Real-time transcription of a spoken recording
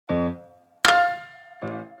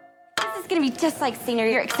gonna be just like senior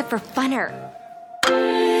year, except for funner.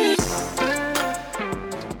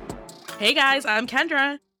 Hey guys, I'm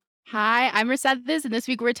Kendra. Hi, I'm Mercedes, and this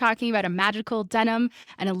week we're talking about a magical denim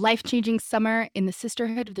and a life-changing summer in the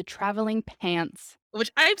Sisterhood of the Traveling Pants. Which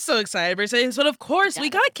I'm so excited for saying. But of course, we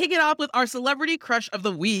Yes. gotta kick it off with our celebrity crush of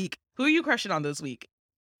the week. Who are you crushing on this week?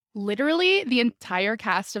 Literally the entire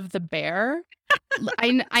cast of The Bear.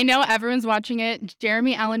 I know everyone's watching it.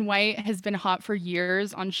 Jeremy Allen White has been hot for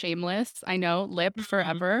years on Shameless. I know, lip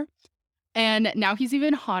forever. And now he's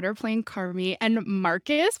even hotter playing Carmi. And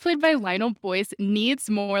Marcus, played by Lionel Boyce, needs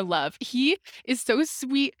more love. He is so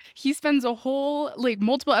sweet. He spends a whole,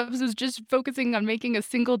 multiple episodes just focusing on making a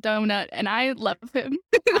single donut. And I love him.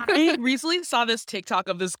 I recently saw this TikTok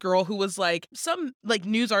of this girl who was like, some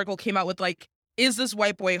news article came out with is this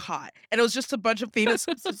white boy hot? And it was just a bunch of famous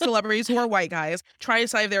celebrities who are white guys trying to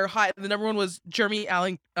decide if they're hot. And the number one was Jeremy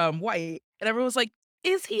Allen White. And everyone was like,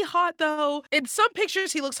 is he hot though? In some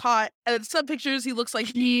pictures he looks hot, and in some pictures he looks like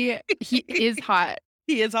He is hot.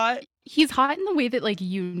 He is hot. He's hot in the way that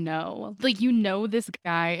you know this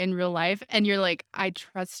guy in real life, and you're like, I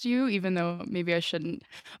trust you, even though maybe I shouldn't.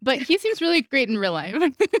 But he seems really great in real life.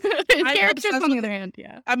 His characters, on the other hand,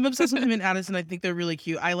 yeah. I'm obsessed with him and Addison. I think they're really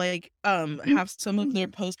cute. I have some of their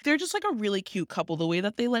posts. They're just a really cute couple. The way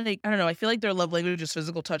that they I don't know. I feel like their love language is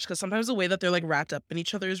physical touch, because sometimes the way that they're wrapped up in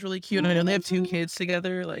each other is really cute. And I know they have 2 kids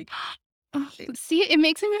together. See, it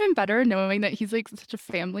makes him even better knowing that he's such a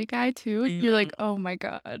family guy too. You're like, oh my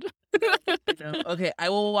God. Okay, I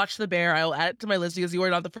will watch The Bear. I will add it to my list because you are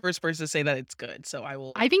not the first person to say that it's good. So I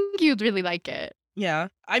will. I think you'd really like it. Yeah.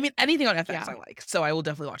 I mean, anything on FX Yeah. I like. So I will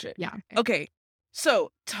definitely watch it. Yeah. Okay.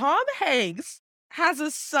 So Tom Hanks has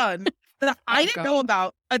a son that I didn't know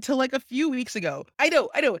about until a few weeks ago. I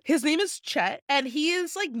know. His name is Chet, and he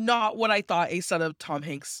is not what I thought a son of Tom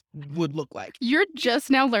Hanks would look like. You're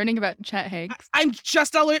just now learning about Chet Hanks. I'm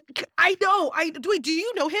just now learning. I know. Wait, do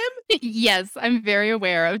you know him? Yes, I'm very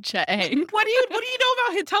aware of Chet Hanks. What do you know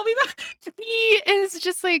about him? Tell me about. He is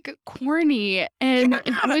just corny and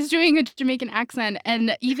was doing a Jamaican accent,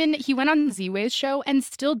 and even he went on Z-Way's show and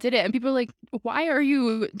still did it. And people are like, "Why are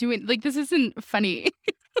you doing this? Isn't funny."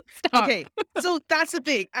 Stop. Okay, so that's the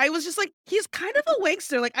thing. I was just he's kind of a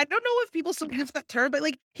wankster. I don't know if people still use that term, but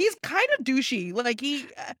he's kind of douchey.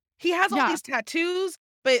 He has all these tattoos,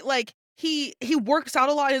 but he works out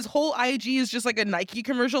a lot. His whole IG is just a Nike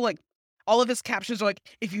commercial. All of his captions are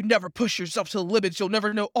if you never push yourself to the limits, you'll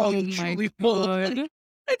never know all you truly want. And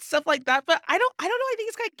stuff like that. But I don't know. I think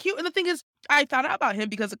he's kind of cute. And the thing is, I found out about him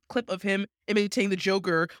because a clip of him imitating the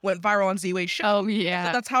Joker went viral on Z-Way's show. Oh yeah,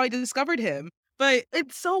 so that's how I discovered him. But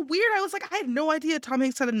it's so weird. I was I had no idea Tom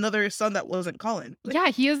Hanks had another son that wasn't Colin. Yeah,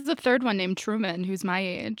 he has the third one named Truman, who's my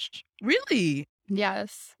age. Really?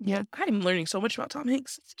 Yes. Yeah. I'm learning so much about Tom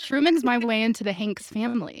Hanks. Truman's my way into the Hanks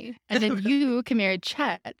family. And then you can marry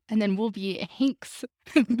Chet, and then we'll be Hanks.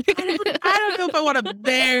 I don't know if I want to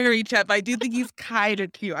marry Chet, but I do think he's kind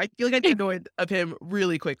of cute. I feel I get annoyed of him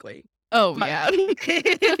really quickly. Oh, yeah.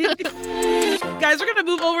 Guys, we're going to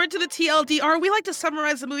move over to the TLDR. We like to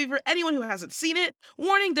summarize the movie for anyone who hasn't seen it.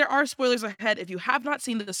 Warning, there are spoilers ahead. If you have not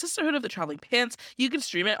seen The Sisterhood of the Traveling Pants, you can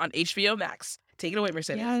stream it on HBO Max. Take it away,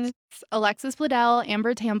 Mercedes. Yes. Alexis Bledel,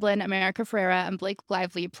 Amber Tamblyn, America Ferrera, and Blake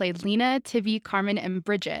Lively played Lena, Tivy, Carmen, and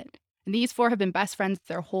Bridget. And these 4 have been best friends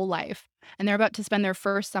their whole life, and they're about to spend their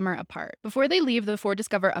first summer apart. Before they leave, the 4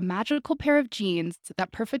 discover a magical pair of jeans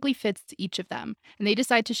that perfectly fits each of them, and they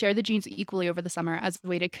decide to share the jeans equally over the summer as a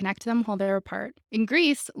way to connect them while they're apart. In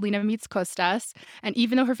Greece, Lena meets Kostas, and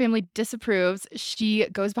even though her family disapproves, she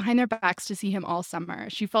goes behind their backs to see him all summer.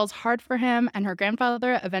 She falls hard for him, and her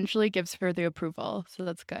grandfather eventually gives her the approval, so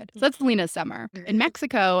that's good. So that's Lena's summer. In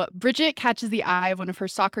Mexico, Bridget catches the eye of one of her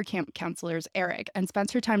soccer camp counselors, Eric, and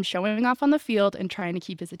spends her time showing off on the field and trying to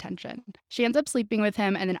keep his attention. She ends up sleeping with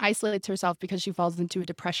him and then isolates herself because she falls into a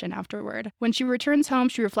depression afterward. When she returns home,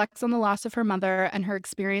 she reflects on the loss of her mother and her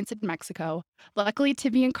experience in Mexico. Luckily,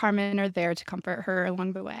 Tivy and Carmen are there to comfort her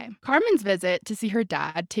along the way. Carmen's visit to see her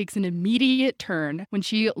dad takes an immediate turn when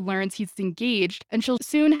she learns he's engaged, and she'll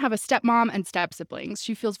soon have a stepmom and step-siblings.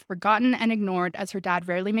 She feels forgotten and ignored as her dad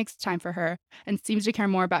rarely makes time for her and seems to care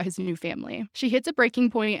more about his new family. She hits a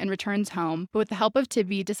breaking point and returns home, but with the help of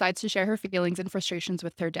Tivy, decides to share her feelings and frustrations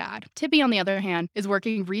with her dad. Tivy, on the other hand, is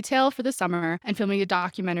working retail for the summer and filming a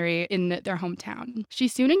documentary in their hometown. She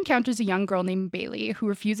soon encounters a young girl named Bailey who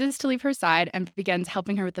refuses to leave her side and begins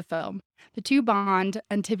helping her with the film. The two bond,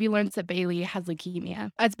 and Tibby learns that Bailey has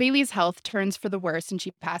leukemia. As Bailey's health turns for the worse and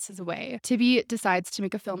she passes away, Tibby decides to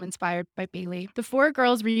make a film inspired by Bailey. The four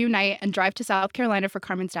girls reunite and drive to South Carolina for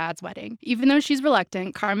Carmen's dad's wedding. Even though she's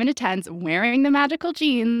reluctant, Carmen attends wearing the magical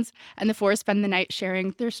jeans, and the four spend the night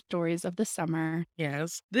sharing their stories of the summer.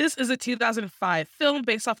 Yes. This is a 2005 film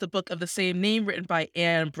based off the book of the same name written by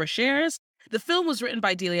Anne Brashares. The film was written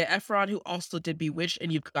by Delia Ephron, who also did Bewitched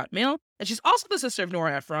and You've Got Mail. And she's also the sister of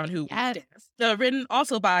Nora Ephron, who written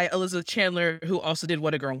also by Elizabeth Chandler, who also did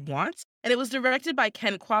What a Girl Wants. And it was directed by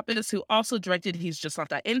Ken Kwapis, who also directed He's Just Not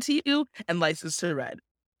That Into You and License to Wed.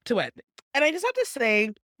 And I just have to say,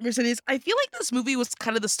 Mercedes, I feel like this movie was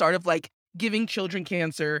kind of the start of like giving children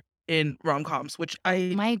cancer in rom-coms, which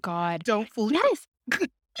I My God. don't fully. Yes.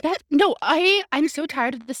 I'm so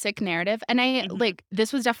tired of the sick narrative. And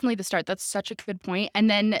this was definitely the start. That's such a good point. And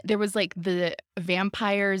then there was like the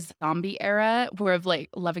vampire zombie era where of like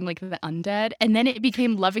loving like the undead. And then it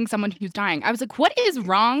became loving someone who's dying. I was like, what is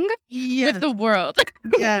wrong with the world?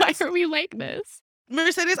 Why are we like this?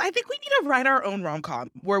 Mercedes, I think we need to write our own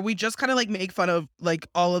rom-com where we just kind of like make fun of like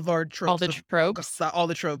all of our tropes. All the tropes? All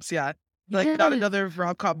the tropes, yeah. Like not another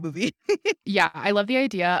rom-com movie. Yeah, I love the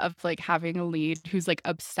idea of like having a lead who's like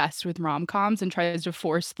obsessed with rom-coms and tries to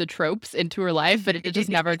force the tropes into her life, but it just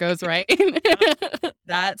never goes right.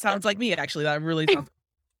 That sounds like me, actually. That really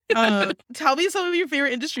sounds. Tell me some of your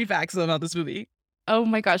favorite industry facts about this movie. Oh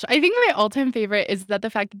my gosh. I think my all-time favorite is that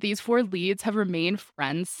the fact that these four leads have remained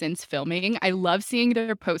friends since filming. I love seeing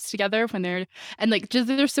their posts together when they're, and like just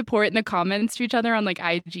their support in the comments to each other on like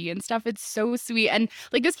IG and stuff. It's so sweet. And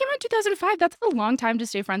like this came out in 2005. That's a long time to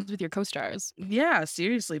stay friends with your co-stars. Yeah,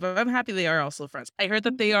 seriously. But I'm happy they are also friends. I heard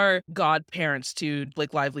that they are godparents to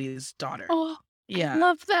Blake Lively's daughter. Oh, yeah. I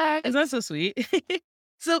love that. Isn't that so sweet?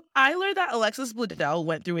 So I learned that Alexis Bledel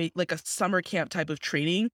went through a summer camp type of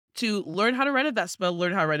training to learn how to ride a Vespa,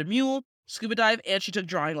 learn how to ride a mule, scuba dive, and she took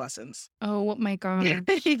drawing lessons. Oh my God.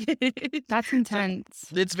 That's intense.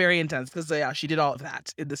 So it's very intense because she did all of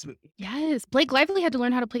that in this movie. Yes. Blake Lively had to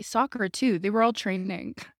learn how to play soccer too. They were all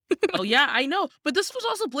training. Oh yeah, I know. But this was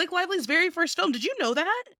also Blake Lively's very first film. Did you know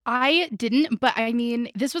that? I didn't, but I mean,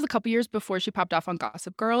 this was a couple years before she popped off on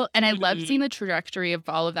Gossip Girl, and I loved seeing the trajectory of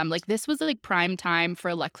all of them. Like this was like prime time for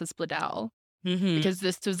Alexis Bledel. Because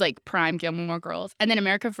this was like prime Gilmore Girls. And then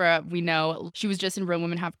America Ferrera, we know she was just in Real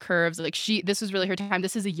Women Have Curves. Like this was really her time.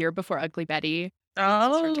 This is a year before Ugly Betty.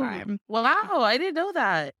 Oh, her time. Wow, I didn't know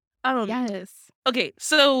that. Yes. Okay,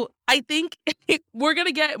 so I think we're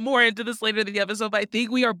gonna get more into this later in the episode, but I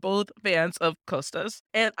think we are both fans of Costas.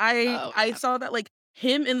 And I saw that like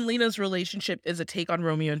him and Lena's relationship is a take on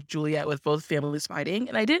Romeo and Juliet with both families fighting.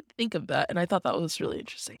 And I didn't think of that. And I thought that was really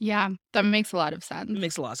interesting. Yeah, that makes a lot of sense. It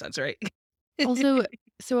makes a lot of sense, right? Also,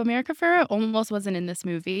 so America Ferrera almost wasn't in this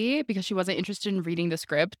movie because she wasn't interested in reading the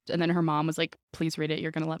script. And then her mom was like, please read it.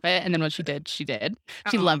 You're going to love it. And then when she did, she did.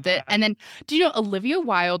 She loved it. And then, do you know, Olivia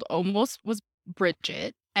Wilde almost was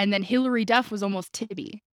Bridget. And then Hilary Duff was almost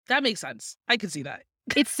Tibby. That makes sense. I could see that.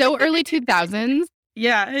 It's so early 2000s.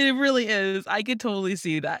 Yeah, it really is. I could totally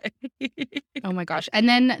see that. Oh my gosh. And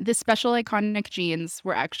then the special iconic jeans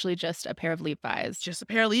were actually just a pair of Levi's. Just a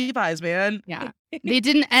pair of Levi's, man. Yeah. They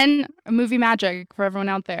didn't end movie magic for everyone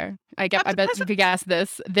out there. I bet you could guess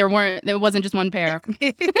this. There wasn't just one pair.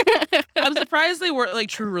 I'm surprised they weren't like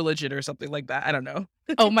True Religion or something like that. I don't know.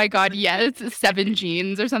 Oh my God, yes. 7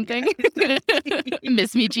 jeans or something.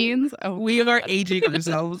 Miss Me jeans. Oh, we are aging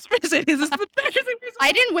ourselves.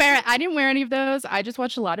 I didn't wear any of those. I just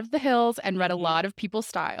watched a lot of The Hills and read a lot of People's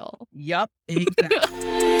Style. Yep.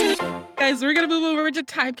 Exactly. Guys, we're going to move over to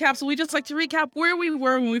Time Capsule. We just like to recap where we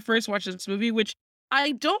were when we first watched this movie, which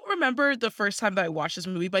I don't remember the first time that I watched this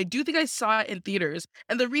movie, but I do think I saw it in theaters.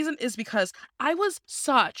 And the reason is because I was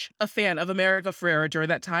such a fan of America Ferrera during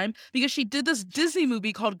that time because she did this Disney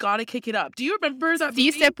movie called Gotta Kick It Up. Do you remember that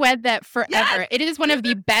movie? Sip Wed That Forever. Yes! It is one of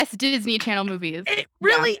the best Disney Channel movies. It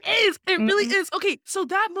really is. It really is. Okay, so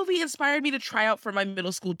that movie inspired me to try out for my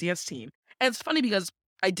middle school dance team. And it's funny because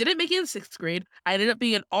I didn't make it in 6th grade. I ended up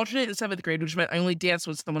being an alternate in 7th grade, which meant I only danced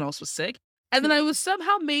when someone else was sick. And then I was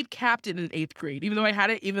somehow made captain in 8th grade, even though I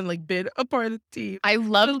hadn't even like been a part of the team. I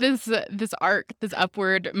love this arc, this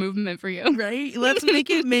upward movement for you. Right? Let's make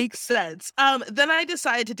it make sense. Then I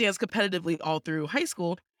decided to dance competitively all through high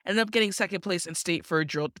school. Ended up getting 2nd place in state for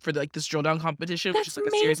like this drill down competition, which is like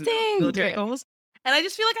a series of military goals. And I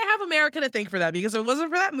just feel like I have America to thank for that because if it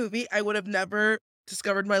wasn't for that movie, I would have never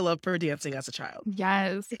discovered my love for dancing as a child.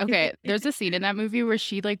 Yes. Okay. There's a scene in that movie where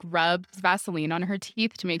she like rubs Vaseline on her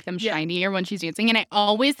teeth to make them shinier when she's dancing. And I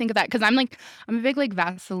always think of that because I'm a big like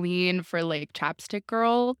Vaseline for like chapstick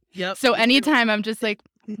girl. Yep. So anytime I'm just like,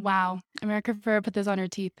 Wow. America Ferrera put this on her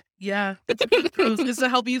teeth. Yeah, it's to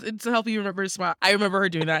help you remember to smile. I remember her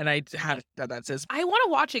doing that, and I had that says I want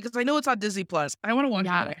to watch it because I know it's on Disney Plus. I want to watch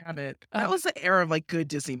it. I haven't. That was the era of like good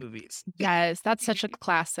Disney movies. Yes, that's such a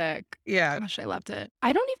classic. Yeah. Gosh, I loved it.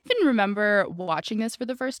 I don't even remember watching this for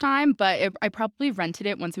the first time, but I probably rented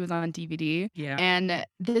it once it was on DVD. Yeah. And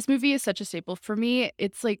this movie is such a staple for me.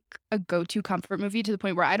 It's like a go-to comfort movie to the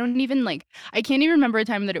point where I can't even remember a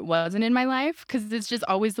time that it wasn't in my life because it's just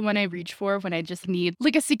always the one I reach for when I just need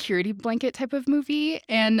like a security blanket type of movie.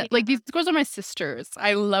 And like these girls are my sisters.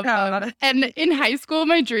 I love them. And in high school,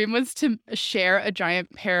 my dream was to share a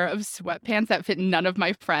giant pair of sweatpants that fit none of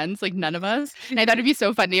my friends, like none of us. And I thought it'd be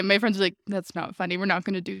so funny. And my friends were like, that's not funny. We're not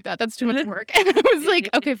going to do that. That's too much work. And I was like,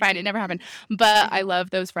 okay, fine. It never happened. But I love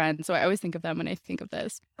those friends. So I always think of them when I think of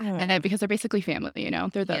this. And because they're basically family,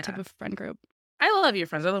 they're that type of friend group. I love your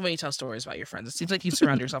friends. I love when you tell stories about your friends. It seems like you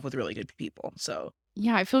surround yourself with really good people. So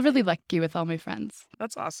yeah, I feel really lucky with all my friends.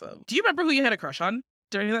 That's awesome. Do you remember who you had a crush on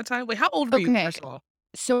during that time? Wait, how old were you, first of all?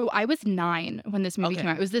 So I was 9 when this movie came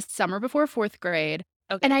out. It was this summer before 4th grade.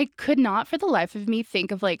 Okay. And I could not for the life of me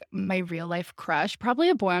think of like my real life crush, probably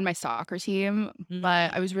a boy on my soccer team,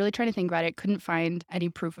 but I was really trying to think about it. Couldn't find any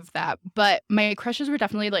proof of that. But my crushes were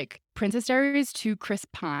definitely like Princess Diaries to Chris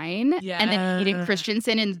Pine and then Hayden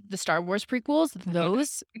Christensen in the Star Wars prequels.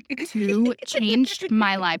 Those two changed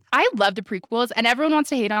my life. I love the prequels and everyone wants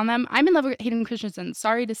to hate on them. I'm in love with Hayden Christensen.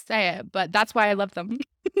 Sorry to say it, but that's why I love them.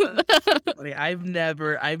 I've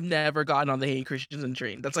never gotten on the Hayden Christensen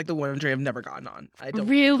train. That's like the one train I've never gotten on. I don't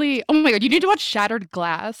really. Oh my god, you need to watch Shattered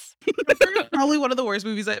Glass. Probably one of the worst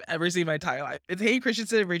movies I've ever seen in my entire life. It's Hayden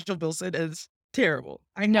Christensen and Rachel Bilson is terrible.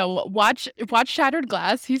 I know. Watch Shattered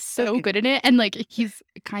Glass. He's so good in it, and like he's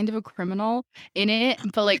kind of a criminal in it,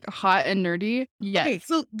 but like hot and nerdy. Yes. Okay,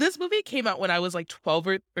 so this movie came out when I was like 12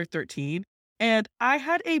 or 13, and I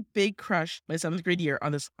had a big crush my 7th grade year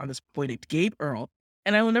on this boy named Gabe Earl.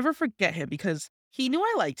 And I will never forget him because he knew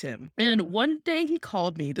I liked him. And one day he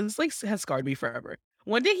called me. This like has scarred me forever.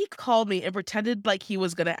 One day he called me and pretended like he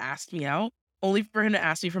was going to ask me out, only for him to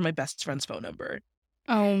ask me for my best friend's phone number.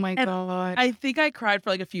 Oh my God. I think I cried for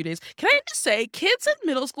like a few days. Can I just say, kids in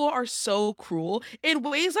middle school are so cruel in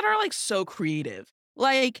ways that are like so creative.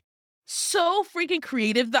 Like, so freaking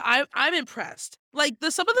creative that I'm impressed. Like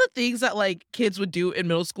some of the things that like kids would do in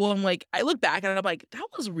middle school, I'm like, I look back and I'm like, that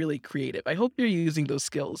was really creative. I hope you're using those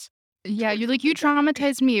skills. Yeah, you're like, you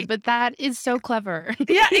traumatized me, but that is so clever.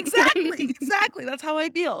 Yeah, exactly. That's how I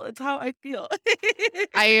feel. It's how I feel.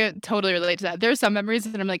 I totally relate to that. There are some memories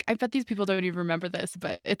that I'm like, I bet these people don't even remember this,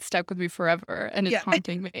 but it's stuck with me forever and it's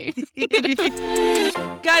haunting me.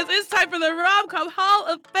 Guys, it's time for the Rom-Com Hall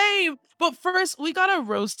of Fame. But first, we gotta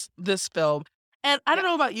roast this film. And I don't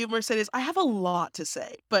know about you, Mercedes. I have a lot to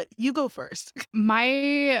say, but you go first.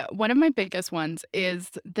 One of my biggest ones is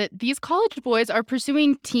that these college boys are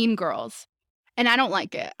pursuing teen girls, and I don't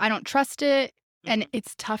like it. I don't trust it. And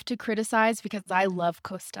it's tough to criticize because I love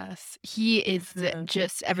Kostas. He is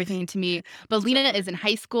just everything to me. But Lena is in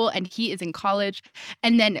high school and he is in college.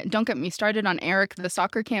 And then don't get me started on Eric, the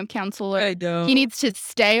soccer camp counselor. I know. He needs to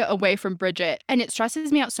stay away from Bridget. And it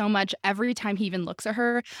stresses me out so much every time he even looks at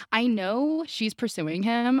her. I know she's pursuing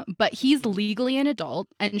him, but he's legally an adult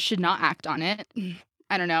and should not act on it.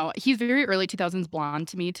 I don't know. He's very early 2000s blonde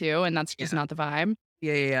to me too. And that's just not the vibe.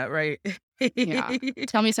 Yeah, right. Yeah.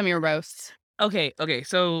 Tell me some of your roasts. Okay.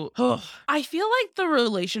 So I feel like the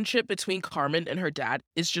relationship between Carmen and her dad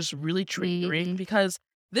is just really triggering because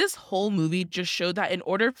this whole movie just showed that in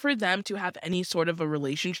order for them to have any sort of a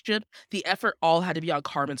relationship, the effort all had to be on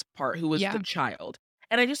Carmen's part, who was the child.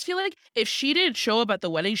 And I just feel like if she didn't show up at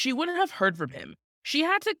the wedding, she wouldn't have heard from him. She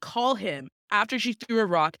had to call him after she threw a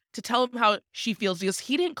rock to tell him how she feels because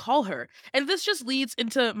he didn't call her. And this just leads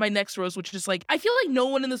into my next rose, which is like, I feel like no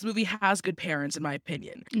one in this movie has good parents, in my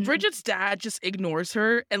opinion. Bridget's dad just ignores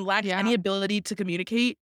her and lacks any ability to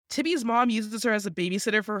communicate. Tibby's mom uses her as a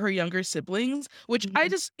babysitter for her younger siblings, which I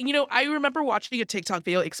just, I remember watching a TikTok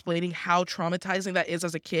video explaining how traumatizing that is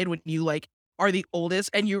as a kid when you like are the oldest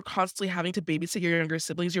and you're constantly having to babysit your younger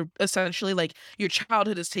siblings. You're essentially like your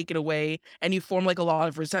childhood is taken away and you form like a lot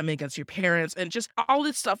of resentment against your parents and just all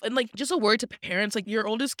this stuff. And like just a word to parents, like your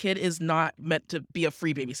oldest kid is not meant to be a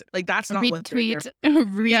free babysitter. Like that's not what they're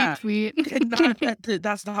Retweet.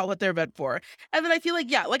 That's not what they're meant for. And then I feel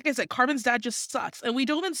like, like I said, Carmen's dad just sucks and we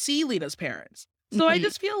don't even see Lena's parents. So I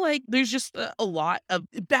just feel like there's just a lot of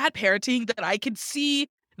bad parenting that I could see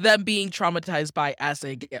them being traumatized by as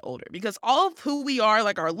they get older, because all of who we are,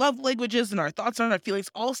 like our love languages and our thoughts and our feelings,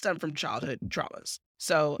 all stem from childhood traumas.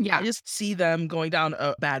 So I Yeah. just see them going down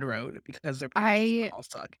a bad road because their I all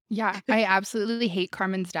suck. Yeah, I absolutely hate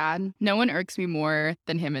Carmen's dad. No one irks me more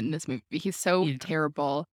than him in this movie. He's so Yeah.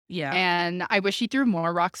 terrible. Yeah. And I wish he threw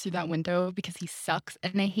more rocks through that window because he sucks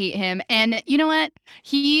and I hate him. And you know what?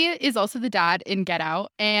 He is also the dad in Get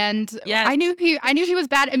Out. And Yes. I knew he was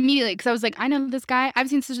bad immediately because I was like, I know this guy. I've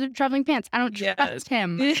seen Sisterhood of Traveling Pants. I don't Yes. trust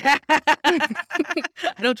him. I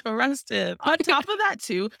don't trust him. On top of that,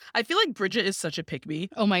 too, I feel like Bridget is such a pick me.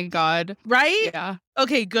 Oh my God. Right? Yeah.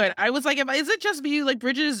 Okay, good. I was like, is it just me? Like,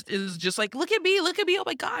 Bridget is just like, look at me. Oh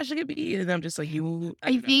my gosh, look at me. And I'm just like,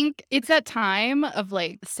 I think it's that time of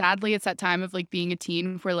like, sadly, it's that time of like being a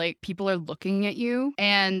teen where like people are looking at you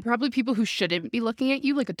and probably people who shouldn't be looking at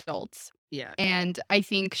you, like adults. Yeah. And I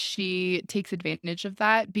think she takes advantage of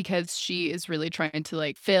that because she is really trying to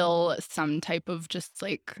like fill some type of just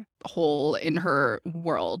like hole in her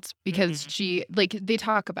world because she like they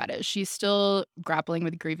talk about it. She's still grappling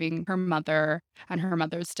with grieving her mother and her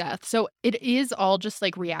mother's death. So it is all just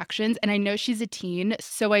like reactions. And I know she's a teen,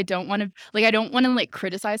 so I don't want to like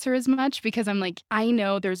criticize her as much because I'm like, I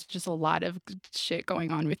know there's just a lot of shit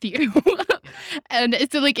going on with you. And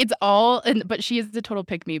it's like it's all but she is the total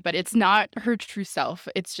pick me, but it's not her true self.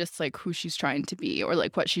 It's just like who she's trying to be or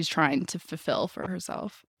like what she's trying to fulfill for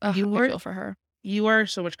herself. Ugh, I feel for her. You are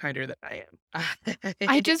so much kinder than I am.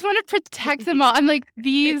 I just want to protect them all. I'm like,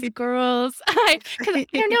 these girls. Because I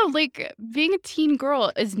don't know, like being a teen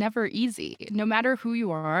girl is never easy, no matter who you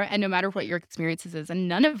are and no matter what your experiences is. And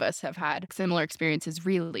none of us have had similar experiences,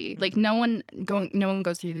 really. Like no one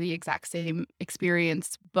goes through the exact same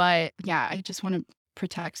experience. But yeah, I just want to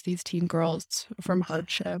protect these teen girls from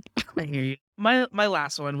hardship. I hear you. My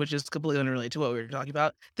last one, which is completely unrelated to what we were talking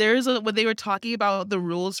about. When they were talking about the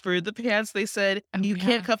rules for the pants, they said you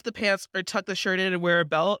can't cuff the pants or tuck the shirt in and wear a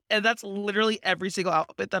belt. And that's literally every single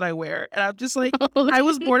outfit that I wear. And I'm just like, I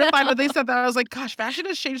was mortified when they said that. I was like, gosh, fashion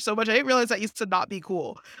has changed so much. I didn't realize that used to not be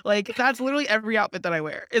cool. Like that's literally every outfit that I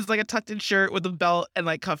wear. It's like a tucked in shirt with a belt and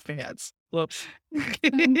like cuff pants. Whoops.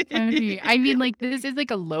 I mean, like, this is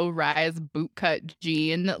like a low-rise bootcut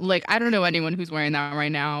jean. Like, I don't know anyone who's wearing that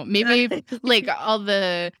right now. Maybe like all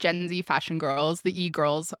the Gen Z fashion girls, the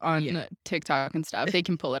e-girls on TikTok and stuff, they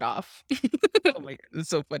can pull it off. Oh my God, it's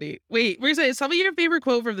so funny. Wait, we're saying, tell me your favorite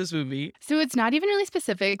quote from this movie. So it's not even really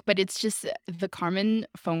specific, but it's just the Carmen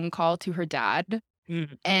phone call to her dad.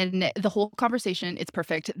 And the whole conversation, it's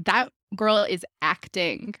perfect. That girl is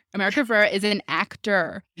acting. America Ferrera is an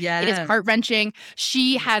actor. Yeah. It is heart-wrenching.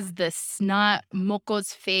 She has the snot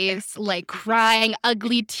moco's face, like crying,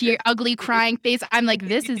 ugly crying face. I'm like,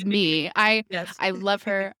 this is me. I love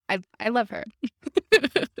her. I love her.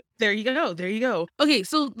 There you go. There you go. Okay,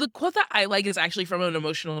 so the quote that I like is actually from an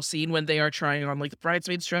emotional scene when they are trying on like the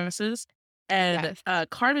bridesmaids' dresses. And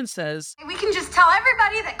Carmen says, we can just tell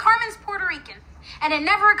everybody that Carmen's Puerto Rican, and it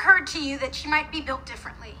never occurred to you that she might be built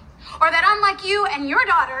differently. Or that unlike you and your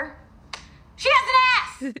daughter, she has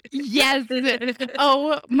an ass. Yes.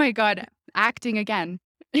 Oh my God. Acting again.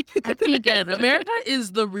 Acting again. America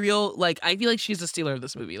is the real, like, I feel like she's the stealer of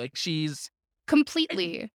this movie. Like, she's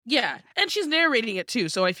completely. Yeah. And she's narrating it too.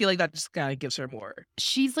 So I feel like that just kind of gives her more.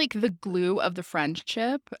 She's like the glue of the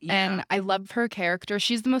friendship. Yeah. And I love her character.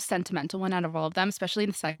 She's the most sentimental one out of all of them, especially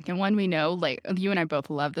in the second one. We know, like, you and I both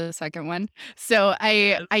love the second one. So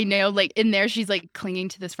I know, like, in there, she's like clinging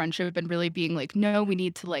to this friendship and really being like, no, we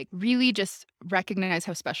need to like really just recognize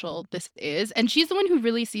how special this is. And she's the one who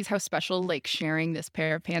really sees how special like sharing this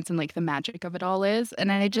pair of pants and like the magic of it all is. And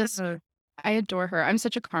I adore her. I'm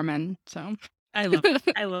such a Carmen. So I love it.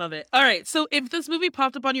 I love it. All right. So if this movie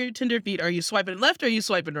popped up on your Tinder feed, are you swiping left or are you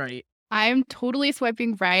swiping right? I'm totally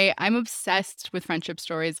swiping right. I'm obsessed with friendship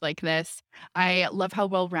stories like this. I love how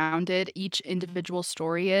well-rounded each individual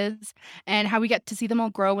story is and how we get to see them all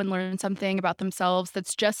grow and learn something about themselves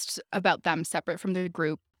that's just about them, separate from the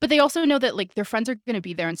group. But they also know that like their friends are going to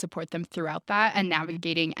be there and support them throughout that, and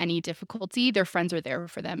navigating any difficulty, their friends are there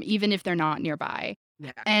for them, even if they're not nearby.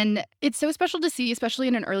 Yeah. And it's so special to see, especially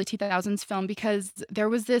in an early 2000s film, because there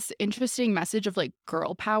was this interesting message of like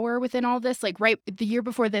girl power within all this. Like right the year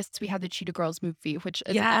before this, we had the Cheetah Girls movie, which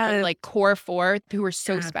is like core four who were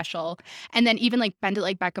so special. And then even like Bend It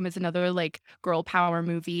Like Beckham is another like girl power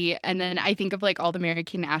movie. And then I think of like all the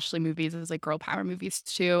Mary-Kate and Ashley movies as like girl power movies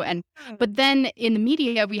too. And but then in the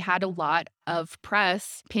media, we had a lot of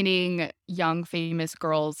press pinning young famous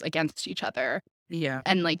girls against each other. Yeah.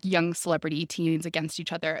 And like young celebrity teens against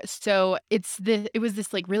each other. So it was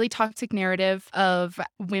this like really toxic narrative of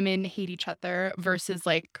women hate each other versus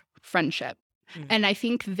like friendship. And I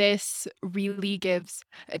think this really gives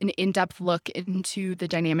an in-depth look into the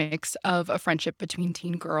dynamics of a friendship between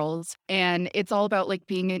teen girls. And it's all about like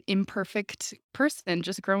being an imperfect person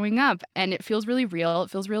just growing up. And it feels really real.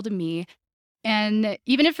 It feels real to me. And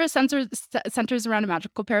even if it centers around a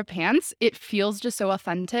magical pair of pants, it feels just so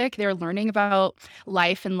authentic. They're learning about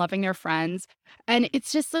life and loving their friends. And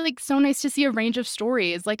it's just like so nice to see a range of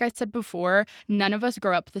stories. Like I said before, none of us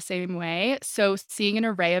grow up the same way. So seeing an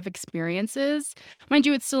array of experiences, mind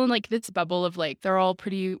you, it's still in like this bubble of like they're all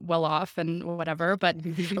pretty well off and whatever. But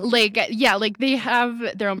like, yeah, like they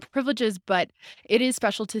have their own privileges, but it is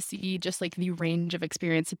special to see just like the range of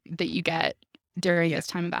experience that you get during this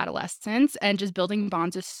time of adolescence, and just building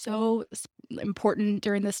bonds is so important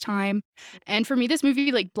during this time. And for me, this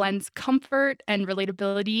movie like blends comfort and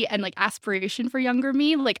relatability and like aspiration for younger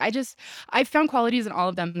me. Like I found qualities in all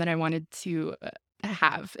of them that I wanted to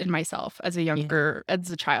have in myself as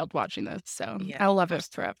a child watching this. So I'll love it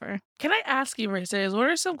forever. Can I ask you, Mercedes, what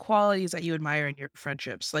are some qualities that you admire in your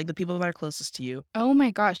friendships? Like the people that are closest to you? Oh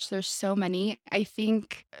my gosh, there's so many. I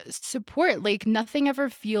think support, like nothing ever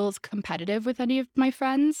feels competitive with any of my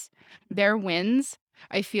friends. Their wins,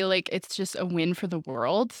 I feel like it's just a win for the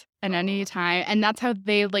world and any time. And that's how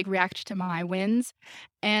they like react to my wins.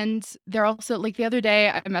 And they're also like the other day,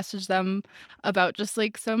 I messaged them about just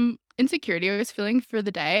like some insecurity I was feeling for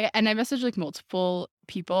the day. And I messaged like multiple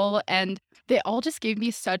people, and they all just gave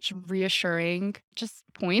me such reassuring just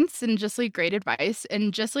points and just like great advice,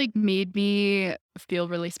 and just like made me feel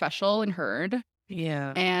really special and heard.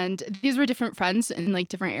 Yeah. And these were different friends in like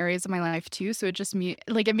different areas of my life too. So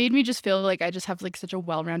it made me just feel like I just have like such a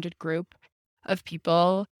well-rounded group of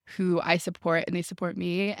people who I support and they support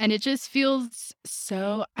me. And it just feels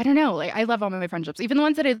so, I don't know, like I love all my friendships. Even the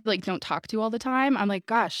ones that I like don't talk to all the time. I'm like,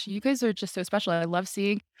 gosh, you guys are just so special. I love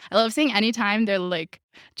seeing anytime they're like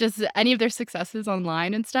just any of their successes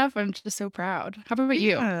online and stuff. I'm just so proud. How about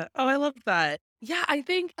you? Oh, I love that. Yeah, I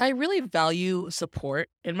think I really value support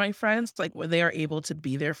in my friends, like when they are able to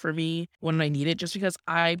be there for me when I need it, just because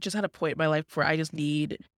I just had a point in my life where I just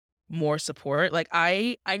need more support. Like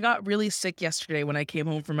I got really sick yesterday when I came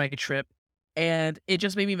home from my trip, and it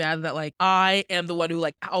just made me mad that like I am the one who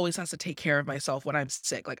like always has to take care of myself when I'm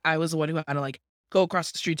sick. Like I was the one who had to like go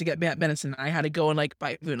across the street to get medicine. I had to go and like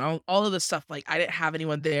buy food, and all of this stuff. Like I didn't have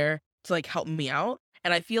anyone there to like help me out.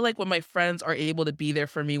 And I feel like when my friends are able to be there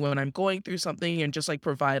for me when I'm going through something and just like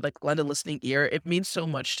provide like lend a listening ear, it means so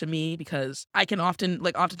much to me, because I can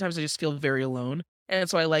oftentimes I just feel very alone. And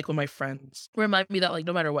so I like when my friends remind me that like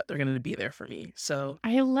no matter what, they're going to be there for me. So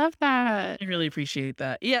I love that. I really appreciate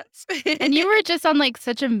that. Yes. And you were just on like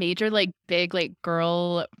such a major, like big, like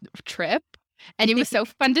girl trip. And it was so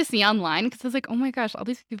fun to see online, because I was like, oh my gosh, all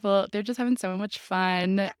these people, they're just having so much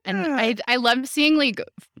fun. And I love seeing like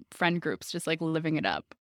friend groups just like living it up.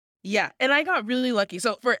 Yeah, and I got really lucky.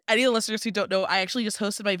 So for any of the listeners who don't know, I actually just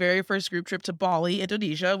hosted my very first group trip to Bali,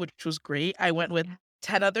 Indonesia, which was great. I went with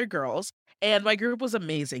 10 other girls, and my group was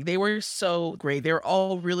amazing. They were so great. They were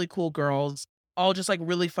all really cool girls, all just like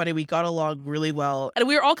really funny. We got along really well. And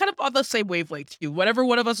we were all kind of on the same wavelength too. Whenever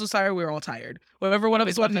one of us was tired, we were all tired. Whenever one of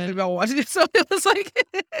us wanted, we all wanted. So it was like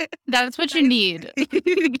that's what you need.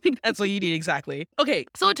 That's what you need, exactly. Okay,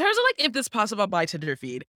 so in terms of like if this pops up on my Tinder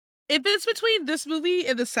feed, if it's between this movie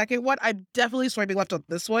and the second one, I'm definitely swiping left on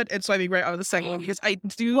this one and swiping right on the second one, because I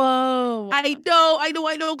do. Whoa.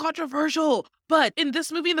 I know, controversial. But in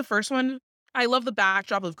this movie and the first one, I love the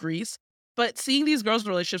backdrop of Greece. But seeing these girls'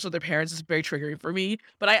 relationships with their parents is very triggering for me.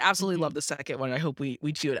 But I absolutely love the second one. I hope we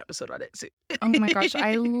do an episode on it soon. Oh my gosh,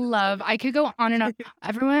 I could go on and on.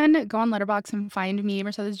 Everyone go on Letterboxd and find me,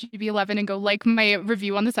 Mercedes GB11, and go like my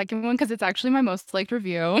review on the second one, because it's actually my most liked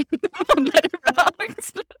review on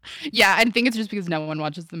Letterboxd. Yeah, I think it's just because no one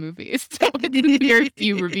watches the movies. So it's very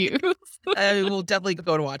few reviews. I will definitely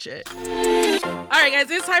go and watch it. All right, guys,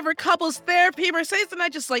 it's time for couples therapy. Mercedes and I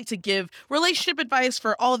just like to give relationship advice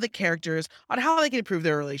for all of the characters on how they can improve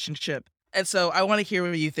their relationship. And so I want to hear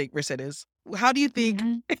what you think, Mercedes. How do you think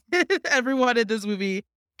everyone in this movie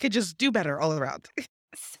could just do better all around?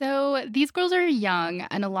 So these girls are young,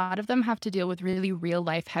 and a lot of them have to deal with really real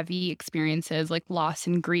life heavy experiences like loss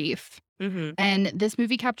and grief. Mm-hmm. And this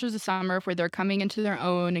movie captures a summer where they're coming into their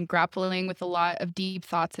own and grappling with a lot of deep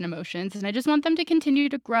thoughts and emotions. And I just want them to continue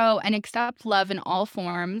to grow and accept love in all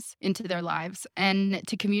forms into their lives, and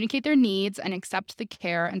to communicate their needs and accept the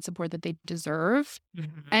care and support that they deserve.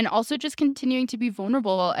 Mm-hmm. And also just continuing to be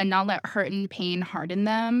vulnerable and not let hurt and pain harden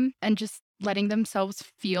them, and just letting themselves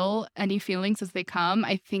feel any feelings as they come.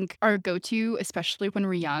 I think our go-to, especially when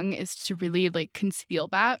we're young, is to really like conceal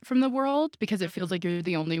that from the world because it feels like you're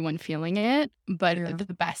the only one feeling it. But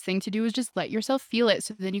the best thing to do is just let yourself feel it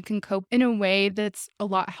so then you can cope in a way that's a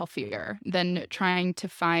lot healthier than trying to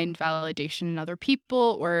find validation in other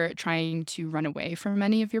people or trying to run away from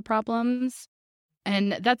any of your problems.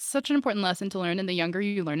 And that's such an important lesson to learn. And the younger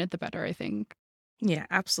you learn it, the better, I think. Yeah,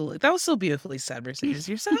 absolutely. That was so beautifully said, Mercedes.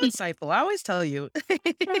 You're so insightful. I always tell you.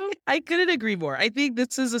 I couldn't agree more. I think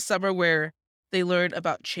this is a summer where they learn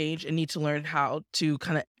about change and need to learn how to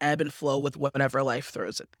kind of ebb and flow with whatever life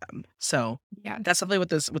throws at them. So Yeah. that's something what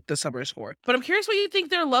this summer is for. But I'm curious what you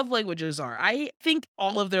think their love languages are. I think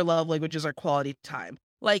all of their love languages are quality time.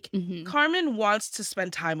 Like Carmen wants to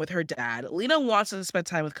spend time with her dad. Lena wants to spend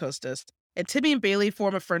time with Costas. And Timmy and Bailey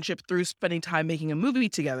form a friendship through spending time making a movie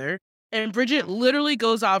together. And Bridget literally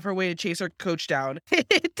goes out of her way to chase her coach down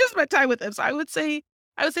to spend time with him. So I would say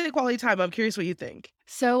quality time. I'm curious what you think.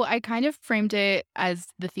 So I kind of framed it as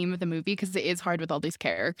the theme of the movie because it is hard with all these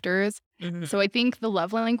characters. So I think the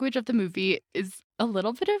love language of the movie is a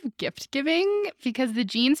little bit of gift giving because the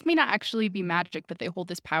genes may not actually be magic, but they hold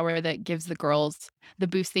this power that gives the girls the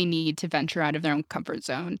boost they need to venture out of their own comfort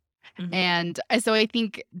zone. And so I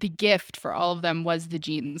think the gift for all of them was the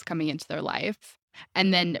genes coming into their life.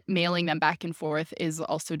 And then mailing them back and forth is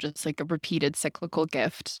also just like a repeated cyclical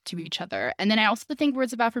gift to each other. And then I also think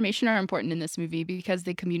words of affirmation are important in this movie because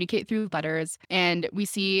they communicate through letters. And we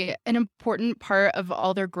see an important part of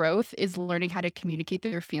all their growth is learning how to communicate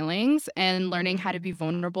their feelings and learning how to be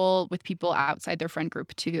vulnerable with people outside their friend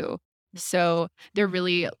group too. So they're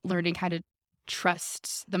really learning how to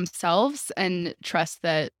trust themselves and trust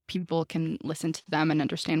that people can listen to them and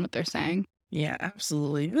understand what they're saying. Yeah,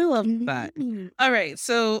 absolutely. I love that. All right.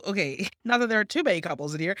 So, okay, not that there are too many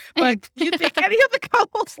couples in here, but do you think any of the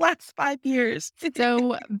couples last 5 years?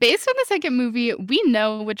 So, based on the second movie, we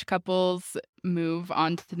know which couples move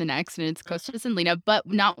on to the next, and it's Costas and Lena, but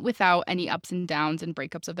not without any ups and downs and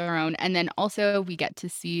breakups of their own. And then also we get to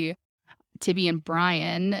see Tibby and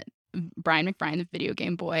Brian McBrien, the video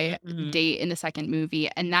game boy, date in the second movie,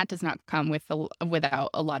 and that does not come without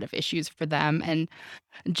a lot of issues for them and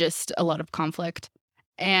just a lot of conflict.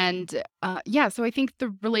 And so I think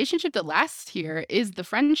the relationship that lasts here is the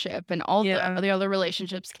friendship, and all the other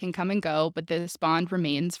relationships can come and go, but this bond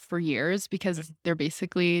remains for years because they're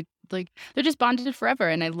basically like they're just bonded forever,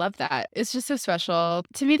 and I love that. It's just so special.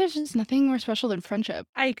 To me, there's just nothing more special than friendship.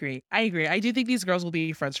 I agree. I do think these girls will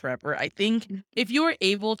be friends forever. I think if you're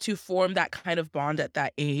able to form that kind of bond at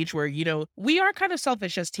that age where, we are kind of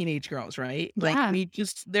selfish as teenage girls, right? Like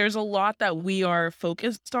there's a lot that we are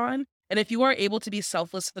focused on. And if you are able to be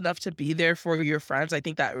selfless enough to be there for your friends, I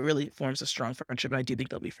think that really forms a strong friendship. And I do think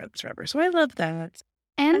they'll be friends forever. So I love that.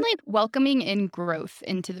 And like welcoming in growth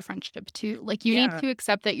into the friendship too. Like you need to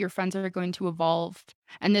accept that your friends are going to evolve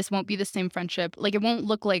and this won't be the same friendship. Like it won't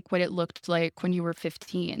look like what it looked like when you were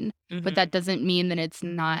 15, but that doesn't mean that it's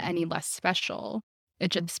not any less special.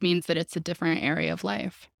 It just means that it's a different area of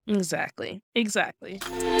life. Exactly. Okay,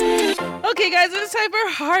 guys, it's time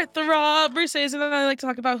for Heartthrob. Mercedes and I like to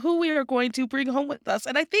talk about who we are going to bring home with us.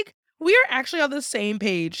 And I think we are actually on the same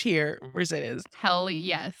page here, Mercedes. Hell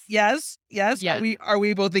yes. Yes. Are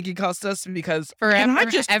we both thinking Costas? Because forever,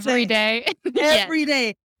 every day. Every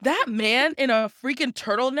day. That man in a freaking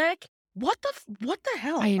turtleneck. What the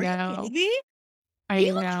hell? I know.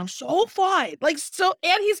 He looks so fine.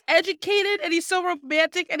 And he's educated and he's so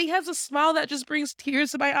romantic and he has a smile that just brings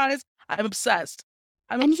tears to my eyes. I'm obsessed.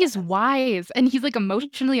 And he's wise and he's like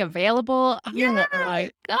emotionally available. Yeah. Oh my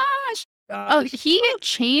gosh. Oh, he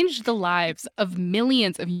changed the lives of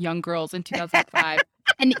millions of young girls in 2005.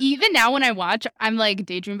 And even now when I watch, I'm like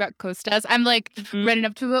daydreaming about Costas. I'm like running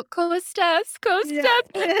up to Costas. Yeah.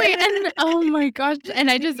 And oh my gosh. And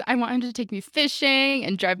I want him to take me fishing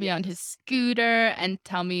and drive me on his scooter and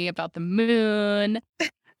tell me about the moon.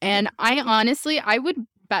 And I would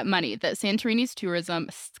bet money that Santorini's tourism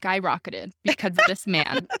skyrocketed because of this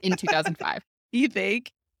man in 2005. You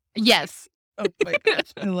think? Yes. Oh my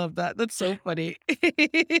gosh, I love that. That's so funny.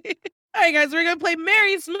 All right, guys, we're going to play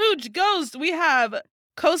Marry, Smooch, Ghost. We have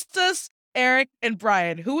Costas, Eric, and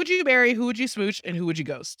Brian. Who would you marry, who would you smooch, and who would you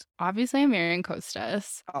ghost? Obviously, I'm marrying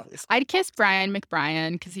Costas. Obviously. I'd kiss Brian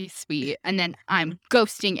McBrien because he's sweet, and then I'm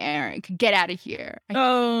ghosting Eric. Get out of here.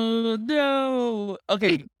 Oh, no.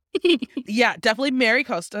 Okay. Yeah, definitely marry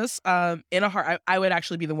Costas. In a heart, I would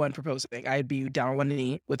actually be the one proposing. I'd be down on one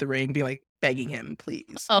knee with a ring, be like begging him,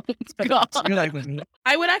 please. Oh God. You're like with me.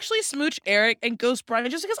 I would actually smooch Eric and ghost Brian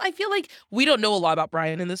just because I feel like we don't know a lot about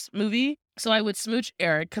Brian in this movie. So I would smooch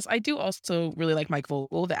Eric because I do also really like Mike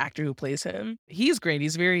Vogel, the actor who plays him. He's great.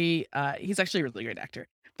 He's he's actually a really great actor.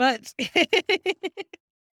 But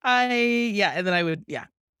and then I would,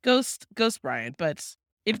 ghost Brian. But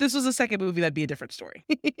if this was a second movie, that'd be a different story.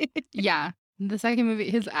 Yeah. The second movie,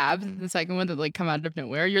 his abs, the second one that like come out of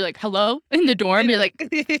nowhere. You're like, hello? In the dorm. You're like,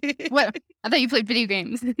 what? I thought you played video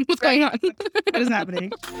games. What's going on? What is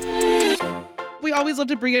happening? We always love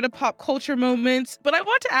to bring in a pop culture moment, but I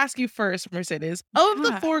want to ask you first, Mercedes, of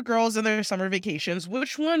the 4 girls in their summer vacations,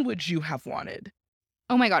 which one would you have wanted?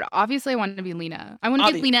 Oh my God. Obviously, I want to be Lena. I want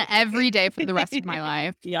to be Lena every day for the rest of my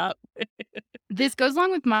life. Yep. This goes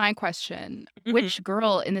along with my question. Which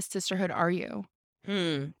girl in the Sisterhood are you?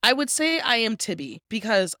 I would say I am Tibby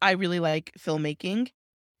because I really like filmmaking.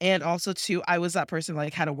 And also, too, I was that person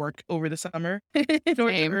like had to work over the summer in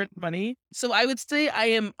order to earn money. So I would say I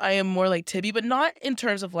am more like Tibby, but not in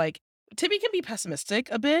terms of like Tibby can be pessimistic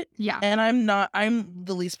a bit. Yeah. And I'm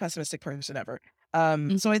the least pessimistic person ever.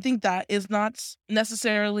 So I think that is not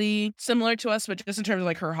necessarily similar to us, but just in terms of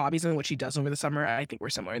like her hobbies and what she does over the summer, I think we're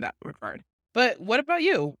similar in that regard. But what about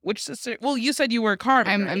you? Which sister? Well, you said you were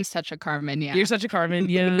Carmen. I'm such a Carmen, yeah. You're such a Carmen,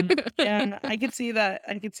 yeah. Yeah, I can see that.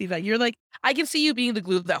 You're like, I can see you being the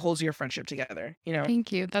glue that holds your friendship together, you know?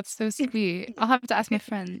 Thank you. That's so sweet. I'll have to ask my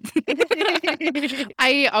friends.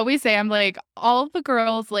 I always say I'm like, all the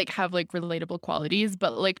girls like have like relatable qualities,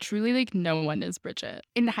 but like truly like no one is Bridget.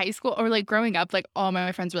 In high school or like growing up, like all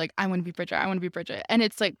my friends were like, I want to be Bridget. I want to be Bridget. And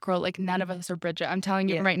it's like, girl, like none of us are Bridget. I'm telling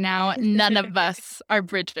you right now, none of us are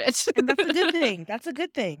Bridget. And that's a good thing. That's a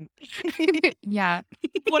good thing. Yeah.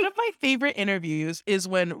 One of my favorite interviews is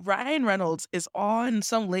when Ryan Reynolds is on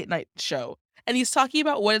some late night show and he's talking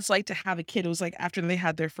about what it's like to have a kid. It was like after they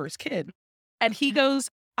had their first kid. And he goes,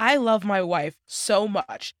 I love my wife so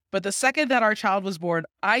much. But the second that our child was born,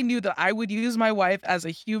 I knew that I would use my wife as a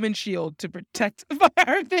human shield to protect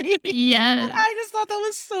our baby. Yeah. I just thought that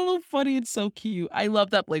was so funny and so cute. I love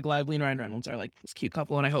that Blake Lively and Ryan Reynolds are like this cute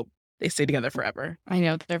couple, and I hope they stay together forever. I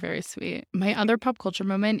know, they're very sweet. My other pop culture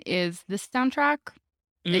moment is this soundtrack.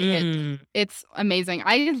 It's amazing.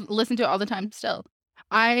 I listen to it all the time still.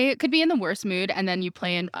 I could be in the worst mood and then you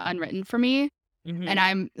play an Unwritten for me. And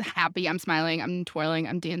I'm happy, I'm smiling, I'm twirling,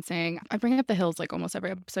 I'm dancing. I bring up The Hills like almost every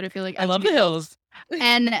episode. I feel like I love The Hills.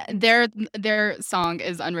 And their song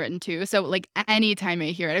is Unwritten too. So like anytime I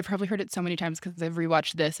hear it, I've probably heard it so many times because I've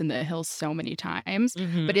rewatched this and The Hills so many times.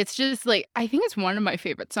 But it's just like I think it's one of my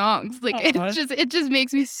favorite songs. Like it just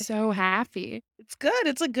makes me so happy. It's good.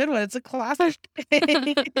 It's a good one. It's a classic.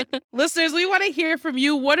 Listeners, we want to hear from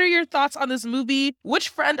you. What are your thoughts on this movie? Which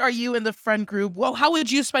friend are you in the friend group? Well, how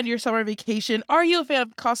would you spend your summer vacation? Are you a fan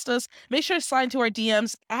of Costas? Make sure to slide into our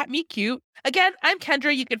DMs at MeCute. Again, I'm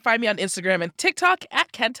Kendra. You can find me on Instagram and TikTok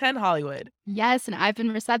at Ken10Hollywood. Yes, and I've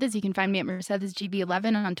been Mercedes. You can find me at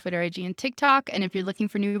MercedesGB11 on Twitter, IG, and TikTok. And if you're looking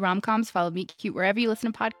for new rom-coms, follow MeCute wherever you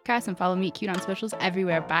listen to podcasts and follow MeCute on socials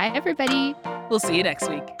everywhere. Bye, everybody. We'll see you next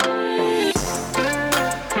week.